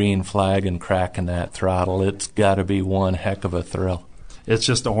seeing the green flag and cracking that throttle. It's got to be one heck of a thrill. It's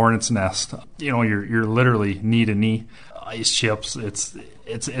just a hornet's nest. You know, you're literally knee to knee. Ice chips.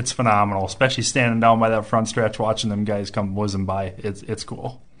 It's phenomenal, especially standing down by that front stretch watching them guys come whizzing by. It's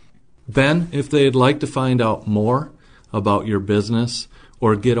cool. Ben, if they'd like to find out more about your business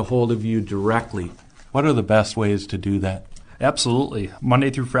or get a hold of you directly, what are the best ways to do that? Absolutely. Monday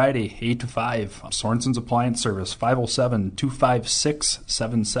through Friday, 8 to 5. Sorensen's Appliance Service,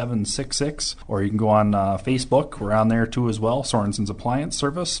 507-256-7766. Or you can go on Facebook. We're on there too as well, Sorensen's Appliance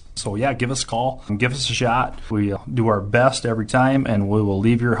Service. So yeah, give us a call and give us a shot. We do our best every time, and we will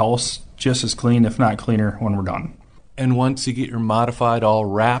leave your house just as clean, if not cleaner, when we're done. And once you get your modified all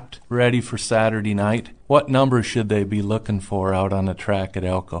wrapped, ready for Saturday night, what number should they be looking for out on the track at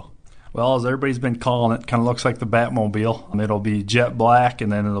Elko? Well, as everybody's been calling it, kind of looks like the Batmobile. It'll be jet black, and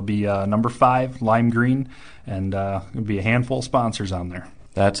then it'll be number 5, lime green, and it'll be a handful of sponsors on there.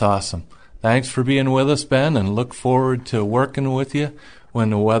 That's awesome. Thanks for being with us, Ben, and look forward to working with you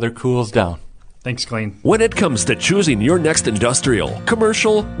when the weather cools down. Thanks, Glenn. When it comes to choosing your next industrial,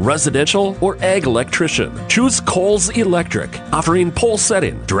 commercial, residential, or ag electrician, choose Coles Electric, offering pole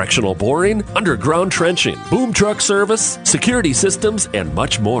setting, directional boring, underground trenching, boom truck service, security systems, and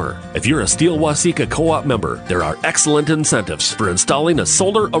much more. If you're a Steel Waseca Co-op member, there are excellent incentives for installing a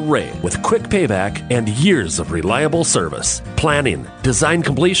solar array with quick payback and years of reliable service. Planning, design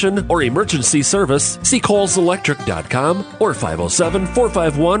completion, or emergency service, see coleselectric.com or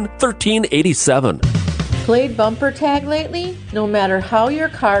 507-451-1387. Played bumper tag lately? No matter how your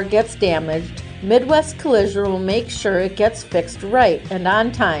car gets damaged, Midwest Collision will make sure it gets fixed right and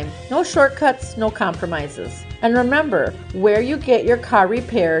on time. No shortcuts, no compromises. And remember, where you get your car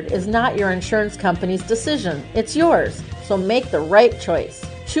repaired is not your insurance company's decision. It's yours. So make the right choice.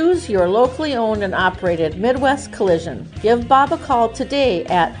 Choose your locally owned and operated Midwest Collision. Give Bob a call today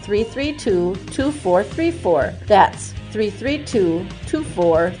at 332-2434. That's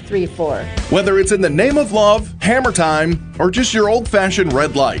 332-2434. Whether it's in the name of love, hammer time, or just your old-fashioned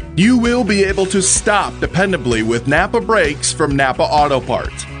red light, you will be able to stop dependably with Napa brakes from Napa Auto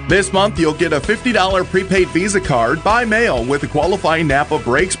Parts. This month, you'll get a $50 prepaid Visa card by mail with a qualifying Napa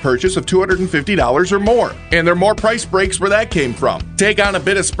brakes purchase of $250 or more. And there are more price breaks where that came from. Take on a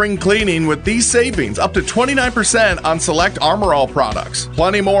bit of spring cleaning with these savings, up to 29% on select Armor All products.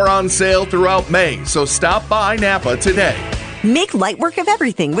 Plenty more on sale throughout May, so stop by Napa today. Make light work of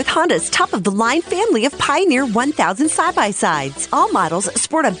everything with Honda's top-of-the-line family of Pioneer 1000 side-by-sides. All models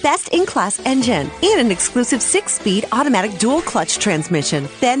sport a best-in-class engine and an exclusive 6-speed automatic dual-clutch transmission.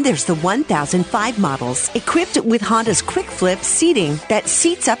 Then there's the 1005 models, equipped with Honda's quick flip seating that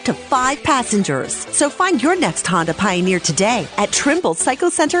seats up to 5 passengers. So find your next Honda Pioneer today at Trimble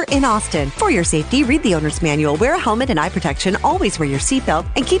Cycle Center in Austin. For your safety, read the owner's manual, wear a helmet and eye protection, always wear your seatbelt,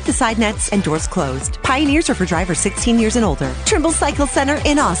 and keep the side nets and doors closed. Pioneers are for drivers 16 years and older. Trimble Cycle Center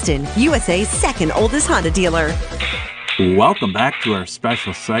in Austin, USA's second oldest Honda dealer. Welcome back to our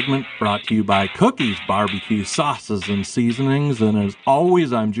special segment brought to you by Cookies Barbecue Sauces and Seasonings. And as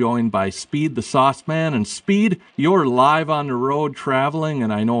always, I'm joined by Speed the Sauce Man. And Speed, you're live on the road traveling,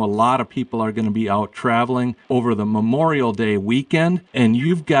 and I know a lot of people are going to be out traveling over the Memorial Day weekend. And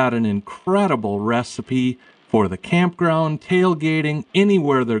you've got an incredible recipe for the campground, tailgating,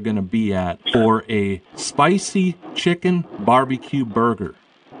 anywhere they're going to be at, for a spicy chicken barbecue burger.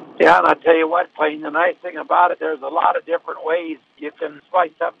 Yeah, and I tell you what, Clayton, the nice thing about it, there's a lot of different ways you can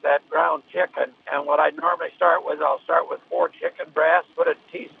spice up that ground chicken. And what I normally start with, I'll start with 4 chicken breasts, put a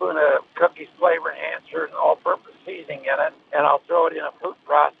teaspoon of Cookies flavor enhancer and all-purpose seasoning in it, and I'll throw it in a food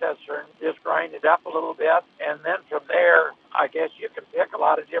processor and just grind it up a little bit. And then from there, I guess you can pick a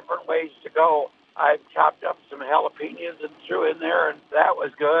lot of different ways to go. I chopped up some jalapenos and threw in there, and that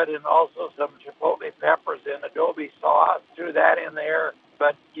was good. And also some chipotle peppers in adobe sauce, threw that in there.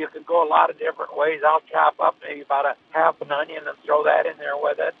 But you can go a lot of different ways. I'll chop up maybe about a half an onion and throw that in there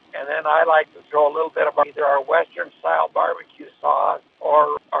with it. And then I like to throw a little bit of either our Western-style barbecue sauce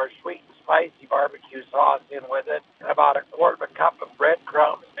or our sweet and spicy barbecue sauce in with it, and about a quarter of a cup of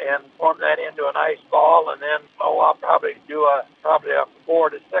breadcrumbs, and form that into a nice ball. And then, I'll probably do a 4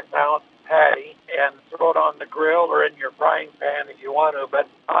 to 6 ounce patty and throw it on the grill or in your frying pan if you want to, but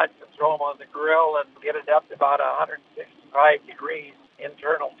I like to throw them on the grill and get it up to about 165 degrees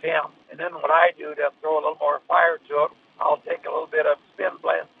internal temp. And then what I do to throw a little more fire to it, I'll take a little bit of Spin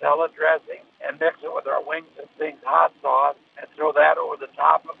Blend salad dressing and mix it with our Wings and Things hot sauce and throw that over the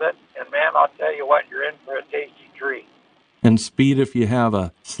top of it. And man, I'll tell you what, you're in for a tasty treat. And Speed, if you have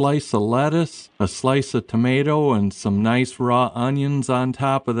a slice of lettuce, a slice of tomato, and some nice raw onions on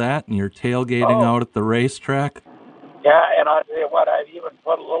top of that, and you're tailgating out at the racetrack. Yeah, and I'll tell you what, I've even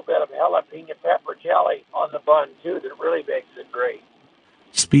put a little bit of jalapeno pepper jelly on the bun, too, that really makes it great.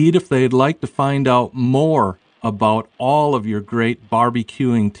 Speed, if they'd like to find out more about all of your great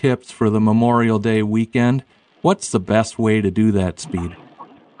barbecuing tips for the Memorial Day weekend, what's the best way to do that, Speed?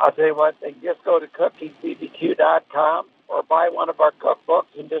 I'll tell you what, they just go to cookiesbbq.com or buy one of our cookbooks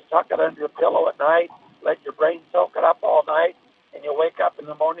and just tuck it under your pillow at night, let your brain soak it up all night, and you'll wake up in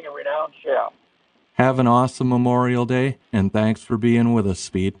the morning a renowned chef. Have an awesome Memorial Day, and thanks for being with us,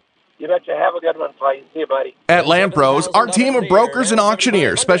 Speed. You betcha. Have a good one, Clayton. See you, buddy. At Land Pros, our team of brokers and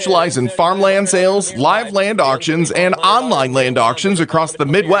auctioneers specialize in farmland sales, live land auctions, and online land auctions across the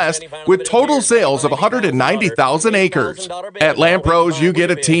Midwest with total sales of 190,000 acres. At Land Pros, you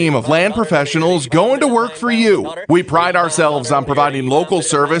get a team of land professionals going to work for you. We pride ourselves on providing local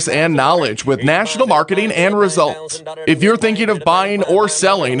service and knowledge with national marketing and results. If you're thinking of buying or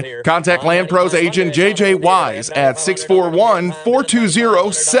selling, contact Land Pros agent JJ Wise at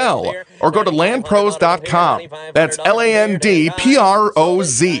 641-420-SELL or go to landpros.com. That's LANDPROZ.com.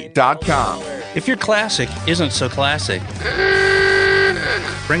 If your classic isn't so classic,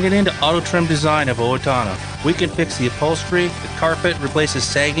 bring it into Auto Trim Design of Owatonna. We can fix the upholstery, the carpet, replace a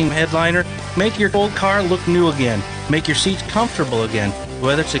sagging headliner, make your old car look new again, make your seats comfortable again.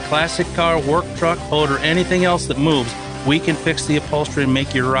 Whether it's a classic car, work truck, boat, or anything else that moves, we can fix the upholstery and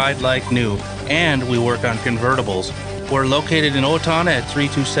make your ride like new. And we work on convertibles. We're located in Owatonna at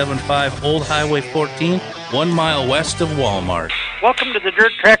 3275 Old Highway 14, 1 mile west of Walmart. Welcome to the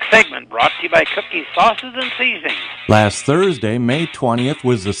Dirt Track segment, brought to you by Cookie Sauces and Seasonings. Last Thursday, May 20th,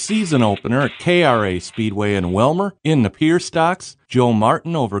 was the season opener at KRA Speedway in Wilmer. In the Pier Stocks, Joe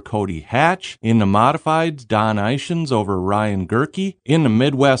Martin over Cody Hatch. In the Modifieds, Don Eichens over Ryan Gerke. In the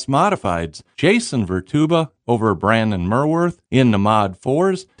Midwest Modifieds, Jason Vertuba over Brandon Merworth. In the Mod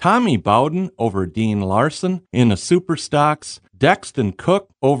 4s, Tommy Bowden over Dean Larson. In the Super Stocks, Dexton Cook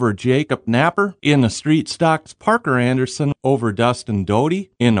over Jacob Napper. In the Street Stocks, Parker Anderson over Dustin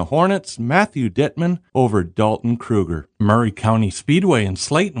Doty. In the Hornets, Matthew Dittman over Dalton Kruger. Murray County Speedway in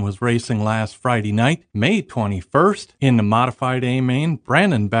Slayton was racing last Friday night, May 21st. In the Modified A-Main,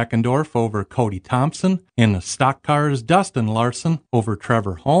 Brandon Beckendorf over Cody Thompson. In the Stock Cars, Dustin Larson over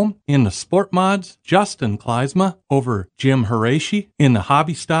Trevor Holm. In the Sport Mods, Justin Kleisma over Jim Harashi. In the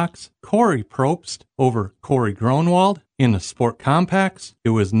Hobby Stocks, Corey Probst over Corey Gronwald. In the Sport Compacts, it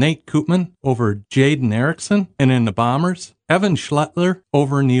was Nate Koopman over Jaden Erickson. And in the Bombers, Evan Schlettler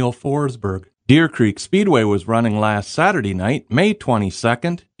over Neil Forsberg. Deer Creek Speedway was running last Saturday night, May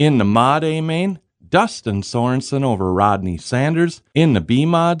 22nd. In the Mod A-Main, Dustin Sorensen over Rodney Sanders. In the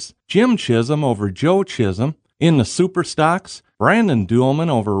B-Mods, Jim Chisholm over Joe Chisholm. In the Super Stocks, Brandon Duhlman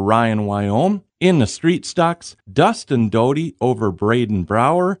over Ryan Wyome. In the Street Stocks, Dustin Doty over Braden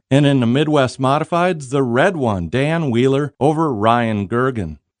Brower. And in the Midwest Modifieds, the Red One, Dan Wheeler over Ryan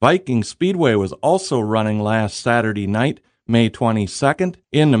Gergen. Viking Speedway was also running last Saturday night, May 22nd.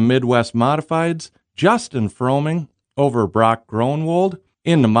 In the Midwest Modifieds, Justin Froming over Brock Gronwald.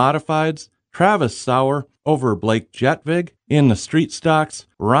 In the Modifieds, Travis Sauer over Blake Jetvig. In the Street Stocks,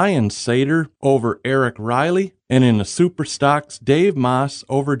 Ryan Sater over Eric Riley. And in the Super Stocks, Dave Moss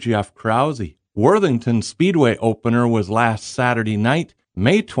over Jeff Krause. Worthington Speedway opener was last Saturday night,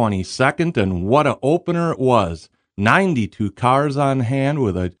 May 22nd, and what an opener it was. 92 cars on hand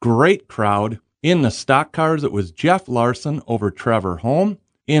with a great crowd. In the Stock Cars, it was Jeff Larson over Trevor Holm.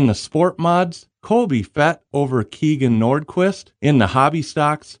 In the Sport Mods, Colby Fett over Keegan Nordquist. In the Hobby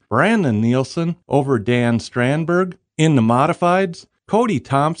Stocks, Brandon Nielsen over Dan Strandberg. In the Modifieds, Cody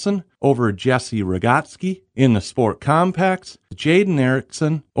Thompson over Jesse Rogotsky. In the Sport Compacts, Jaden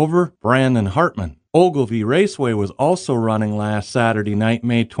Erickson over Brandon Hartman. Ogilvy Raceway was also running last Saturday night,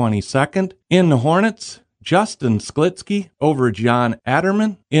 May 22nd. In the Hornets, Justin Sklitsky over John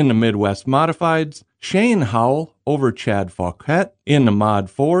Adderman. In the Midwest Modifieds, Shane Howell over Chad Fauquet. In the Mod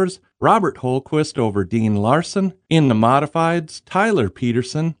 4s, Robert Holquist over Dean Larson. In the Modifieds, Tyler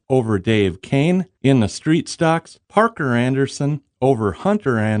Peterson over Dave Kane. In the Street Stocks, Parker Anderson over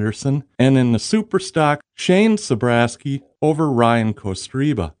Hunter Anderson. And in the Super Stock, Shane Sobraski over Ryan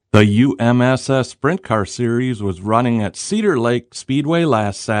Kostreba. The UMSS Sprint Car Series was running at Cedar Lake Speedway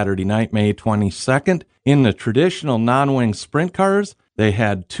last Saturday night, May 22nd. In the traditional non-wing sprint cars, they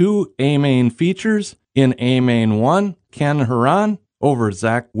had two A-Main features. In A-Main 1, Ken Haran over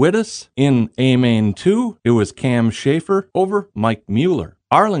Zach Wittes. In A-Main 2, it was Cam Schaefer over Mike Mueller.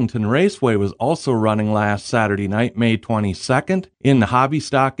 Arlington Raceway was also running last Saturday night, May 22nd. In the Hobby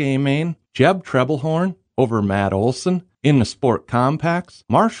Stock A-Main, Jeb Treblehorn over Matt Olson. In the Sport Compacts,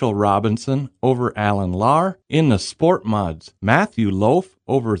 Marshall Robinson over Alan Lahr. In the Sport Mods, Matthew Loaf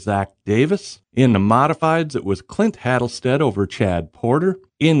over Zach Davis. In the Modifieds, it was Clint Hattlestead over Chad Porter.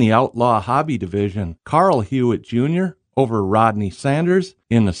 In the Outlaw Hobby Division, Carl Hewitt Jr. over Rodney Sanders.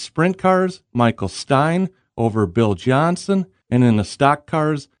 In the Sprint Cars, Michael Stein over Bill Johnson. And in the Stock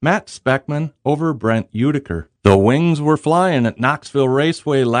Cars, Matt Speckman over Brent Udiker. The wings were flying at Knoxville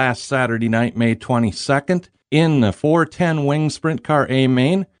Raceway last Saturday night, May 22nd. In the 410 Wing Sprint Car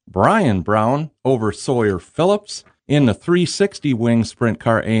A-Main, Brian Brown over Sawyer Phillips. In the 360 Wing Sprint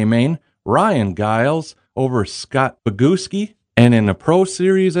Car A-Main, Ryan Giles over Scott Boguski. And in the Pro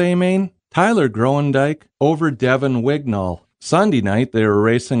Series A-Main, Tyler Groendyke over Devin Wignall. Sunday night, they were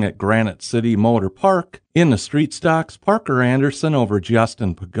racing at Granite City Motor Park. In the Street Stocks, Parker Anderson over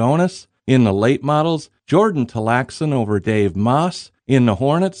Justin Pagonis. In the late models, Jordan Talaxon over Dave Moss. In the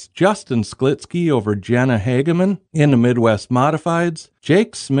Hornets, Justin Sklitsky over Jenna Hageman. In the Midwest Modifieds,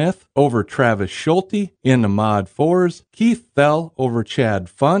 Jake Smith over Travis Schulte in the Mod 4s, Keith Thel over Chad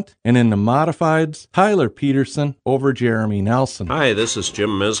Funt, and in the Modifieds, Tyler Peterson over Jeremy Nelson. Hi, this is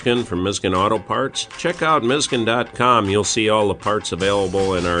Jim Miskin from Miskin Auto Parts. Check out Miskin.com. You'll see all the parts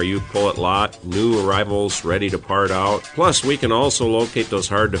available in our You Pull It lot, new arrivals ready to part out. Plus, we can also locate those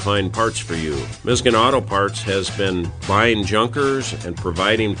hard-to-find parts for you. Miskin Auto Parts has been buying junkers and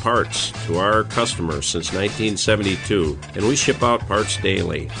providing parts to our customers since 1972, and we ship out parts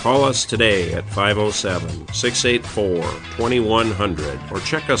daily. Call us today at 507-684-2100 or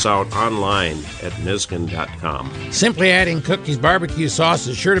check us out online at Miskin.com. Simply adding Cookies barbecue sauce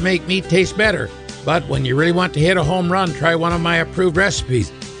is sure to make meat taste better, but when you really want to hit a home run, try one of my approved recipes.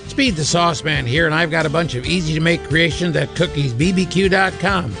 Speed the Sauce Man here, and I've got a bunch of easy-to-make creations at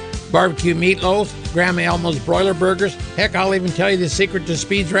cookiesbbq.com. Barbecue meatloaf, Grandma Elmo's broiler burgers. Heck, I'll even tell you the secret to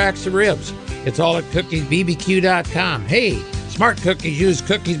Speed's racks of ribs. It's all at cookiesbbq.com. Hey, smart cookies use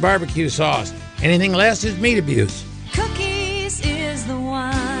Cookies barbecue sauce. Anything less is meat abuse. Cookies is the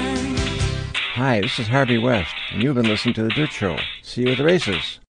one. Hi, this is Harvey West, and you've been listening to The Dirt Show. See you at the races.